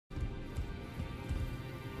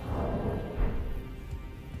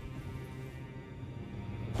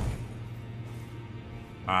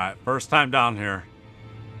Alright, first time down here.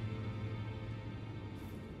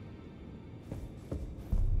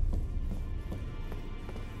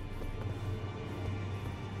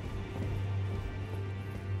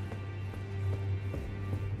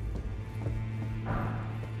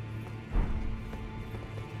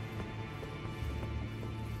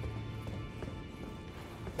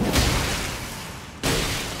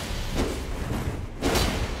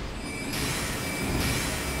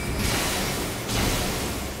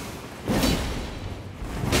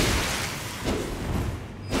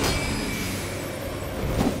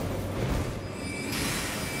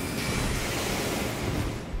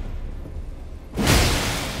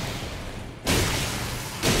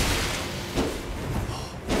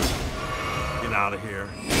 Out of here.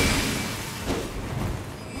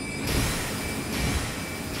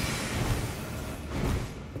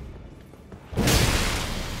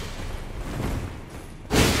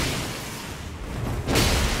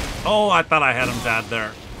 Oh, I thought I had him dead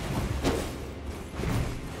there.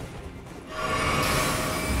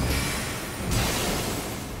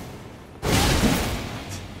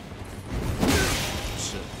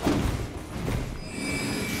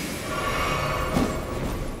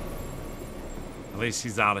 At least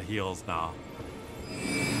he's out of heals now.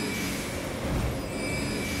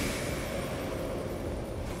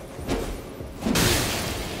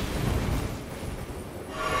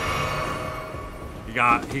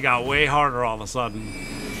 He got way harder all of a sudden.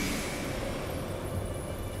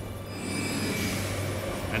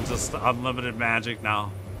 And just unlimited magic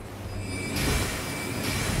now.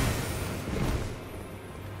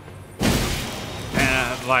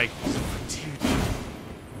 And like, dude,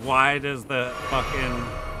 why does the fucking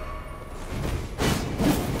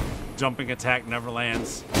jumping attack never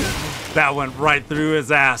lands? That went right through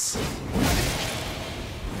his ass.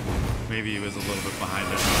 Maybe he was a little bit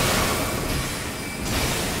behind it.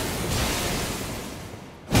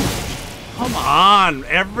 Come on,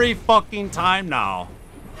 every fucking time now.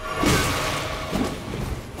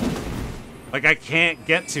 Like I can't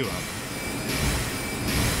get to him.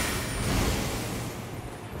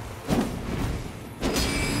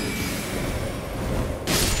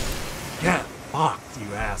 Get fucked,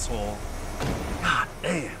 you asshole. God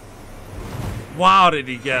damn. Wow, did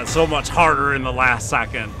he get so much harder in the last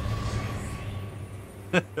second.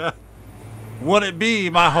 Would it be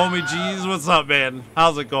my homie G's? What's up, man?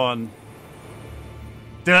 How's it going?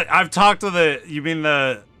 I've talked to the, you mean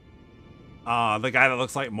the guy that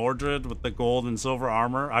looks like Mordred with the gold and silver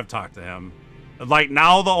armor? I've talked to him. Like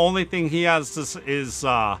now the only thing he has to, is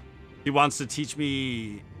he wants to teach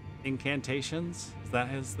me incantations. Is that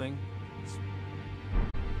his thing?